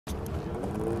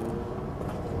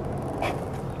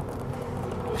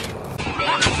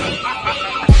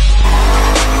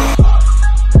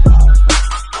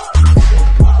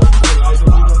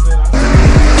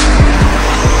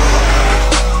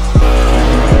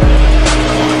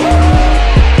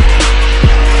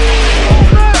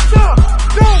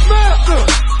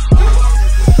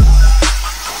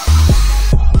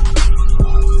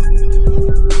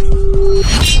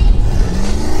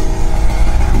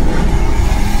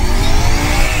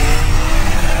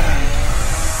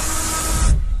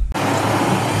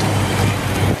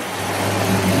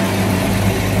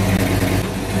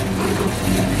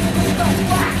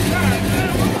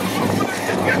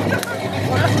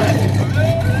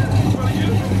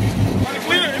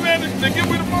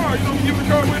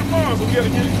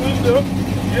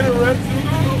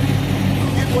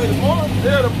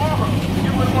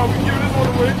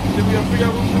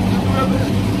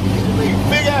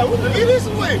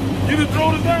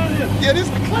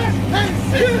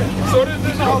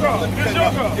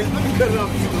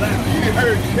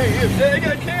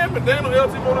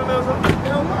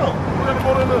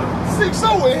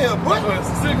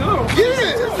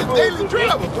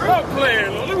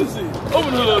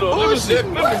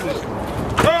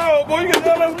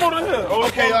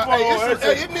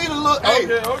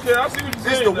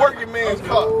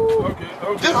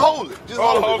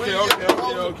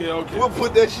We'll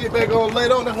put that shit back on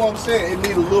later on. That's what I'm saying. It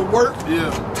need a little work. Yeah.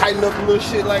 Tighten up a little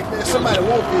shit like that. Somebody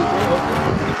want this, bro.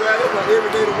 You drive it like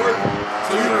every day to work.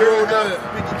 So you roll down,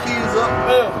 pick your keys up.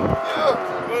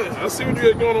 I see what you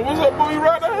got going on. What's up, boy? You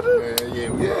right out there?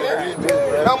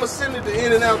 Yeah. I'm gonna send it to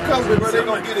In and Out Company, bro. They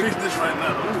gonna get it. Fix this right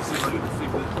now. Let me see if I can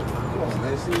fix this. Come on,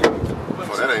 man. See it.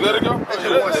 Let it go.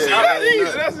 That's easy.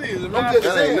 That's easy, man. I'm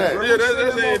just saying. Yeah,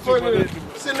 that's easy.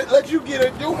 Send it, let you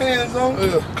get your hands on,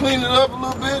 clean it up a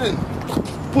little bit, and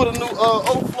put a new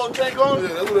overflow tank on. Yeah,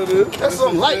 that's what it is. That's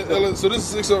something light. So this is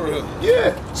 6 over here.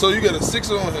 Yeah. So you got a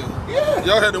 6 on here. Yeah.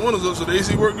 Y'all had the windows up, so the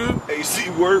AC work good? AC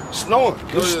work, snowing.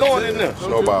 It's snowing in there.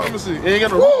 Snowball. Let me see. You ain't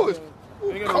got no roof.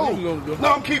 Ain't got no roof on the door. No,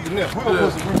 I'm keeping them. We're gonna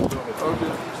put some roof on it.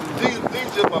 Okay.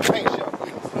 These just my paint shop.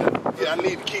 Yeah, I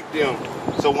need to keep them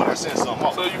so when I send something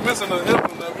off. So you missing an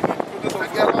emblem now. We need to put this on. I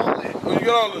got all that. Oh, you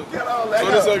got all that? Got all that. So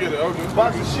this I get it. Okay.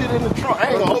 Box of shit in the trunk. I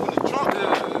ain't gonna open the trunk. Yeah.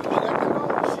 But I got all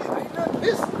the shit. Ain't nothing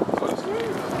missing. So this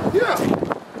clean. Yeah.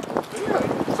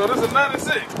 So this is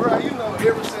 96. Bro, you know,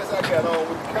 ever since I got on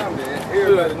with the comment,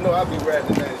 everybody know I be riding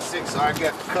the 96, so I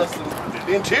got the custom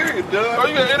interior done. Oh,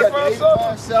 you got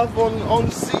 85 South on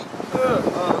the seat.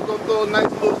 Gonna throw a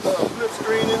nice little flip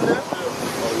screen in there.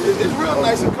 It's real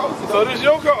nice and cozy. So this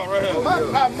your car right here?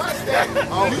 My stash.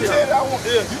 You said I want.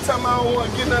 You tell me I don't want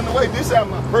to get nothing away. This is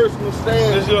my personal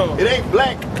stash. It ain't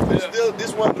black. It's still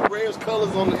this one of the rarest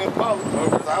colors on the Impala.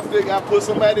 So I figure I put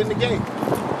somebody in the game. It's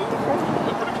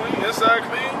pretty clean. Inside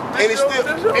clean. And it's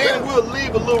still, and we'll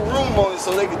leave a little room on it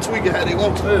so they can tweak it how they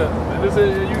want to. Yeah. And they say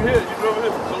you here, you drove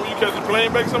here. So when you catch the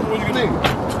plane back, something, what you gonna do?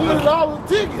 $20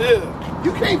 ticket. Yeah.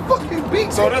 You can't fucking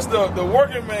beat So that. that's the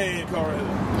working man car right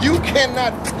here. You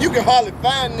cannot, you can hardly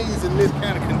find these in this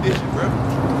kind of condition, bro.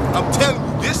 I'm telling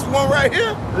you, this one right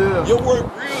here, you'll work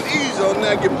real easy on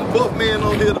that. Get my buff man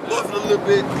on here to buff it a little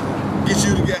bit, get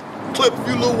you to clip a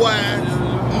few little wires,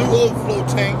 new overflow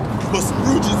tank, put some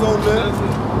rouges on there.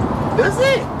 That's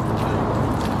it.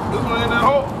 This one ain't that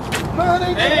hole. No, it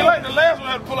ain't like the last one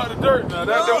had to pull out the dirt. Now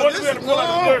that one you had to pull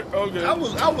out the dirt. Okay. I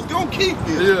was gonna keep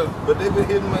this. Yeah. But they've been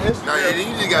hitting my Instagram. Nah, you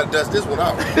just gotta dust this one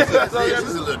out. This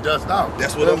is a little dust out.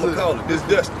 That's what I'm gonna call it. This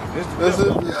dusty. That's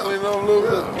it. Clean up a little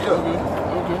bit.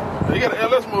 Okay. You got an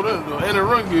LS motor in though, and it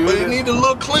run good. But it need a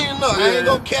little cleaning up. I ain't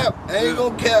gonna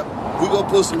cap. We gonna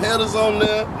put some headers on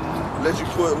there. Let you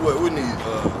put what we need.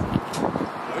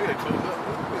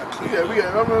 Yeah, we got,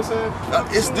 you know what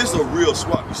I'm saying? This a real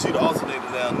swap. You see the alternator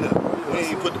down there. We ain't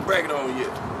even put the bracket on yet.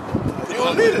 You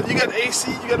don't need it. You got the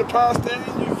AC, you got the power steering,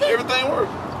 everything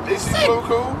works. AC flow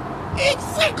cool.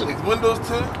 Exactly. Windows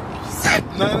 10.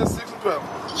 96 and power.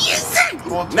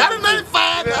 Exactly. Not a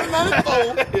 95, not a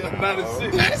 94.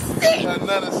 96. 96.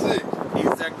 96.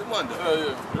 Exactly wonder.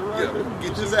 Yeah.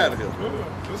 Get this out of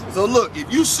here. So look,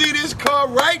 if you see this car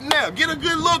right now, get a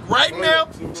good look right now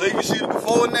so you can see the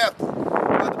before and after.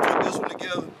 I'm about to put this one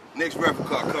together. Next replica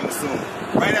car coming soon.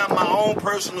 Right out of my own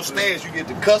personal stash, you get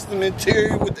the custom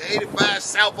interior with the 85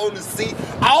 South on the seat.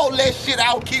 All that shit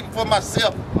I'll keep for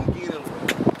myself. I'm getting it.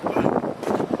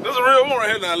 This is a real one right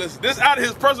here now. Listen, this out of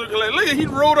his personal collection. Look at he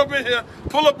rode up in here,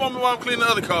 pull up on me while I'm cleaning the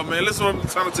other car, man. Listen what I'm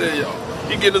trying to tell y'all.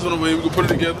 He getting this one away. We can put it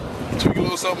together, tweak a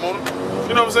little something on it.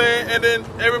 You know what I'm saying? And then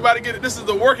everybody get it. This is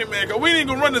the working man, because we ain't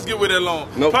gonna run this giveaway that long.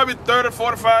 Nope. Probably 30,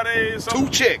 45 days. Something.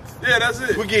 2 checks. Yeah, that's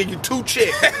it. We're getting you 2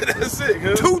 checks. That's it,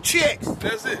 cuz. 2 checks.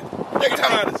 That's it.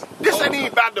 This ain't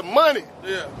even about the money.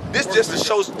 Yeah. This just to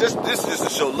show. This just to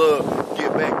show love.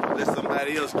 Get back. Let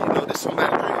somebody else. You know, this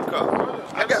somebody's dream car.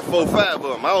 I got 4 or 5 of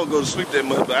them. I don't go to sleep that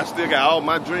much, but I still got all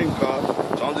my dream cars.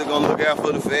 So I'm just gonna look out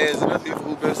for the fans and the people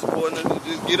who've been supporting us.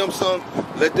 Just get them some.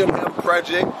 Let them have a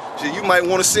project. So you might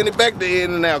want to send it back to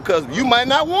in and out, cause you might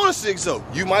not want a 6.0.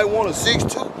 You might want a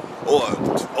 6.2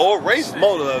 or a race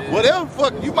motor, whatever.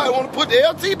 Fuck, you might want to put the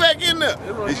LT back in there.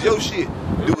 It's your shit.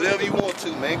 Do whatever you want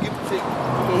to, man. Get the ticket.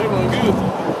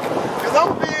 Cause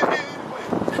I'm being here anyway.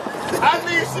 I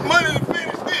need some money to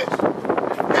finish this.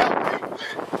 Help me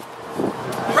finish.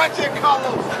 Project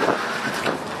Karlous.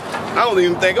 I don't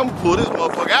even think I'm gonna pull this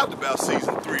motherfucker out to about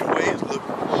season 3 the way it's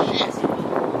looking. Shit.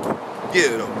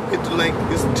 Get it though. Hit the link,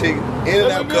 get some ticket. In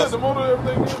and out custom. I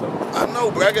know,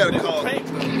 but I gotta call.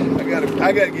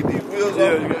 I gotta get these wheels off.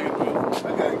 Yeah, you gotta get the wheels. I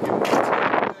gotta get them.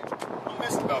 I'm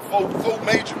missing about four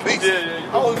major pieces. Yeah.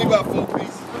 I only need about 4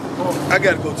 pieces. I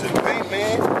gotta go to the paint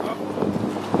man.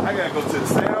 I gotta go to the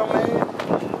sound man.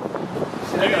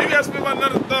 You gotta spend about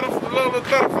another 30, 40.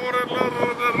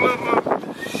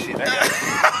 Shit, I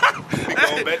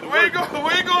gotta going back to work.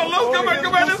 We ain't going low. Come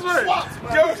back this way.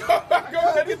 Go back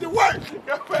get to work.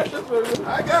 Go back this way.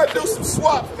 I gotta do some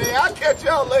swaps, man. I'll catch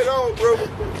y'all later on, bro.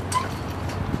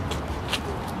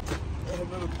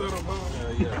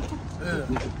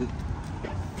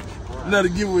 Another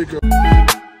giveaway, girl.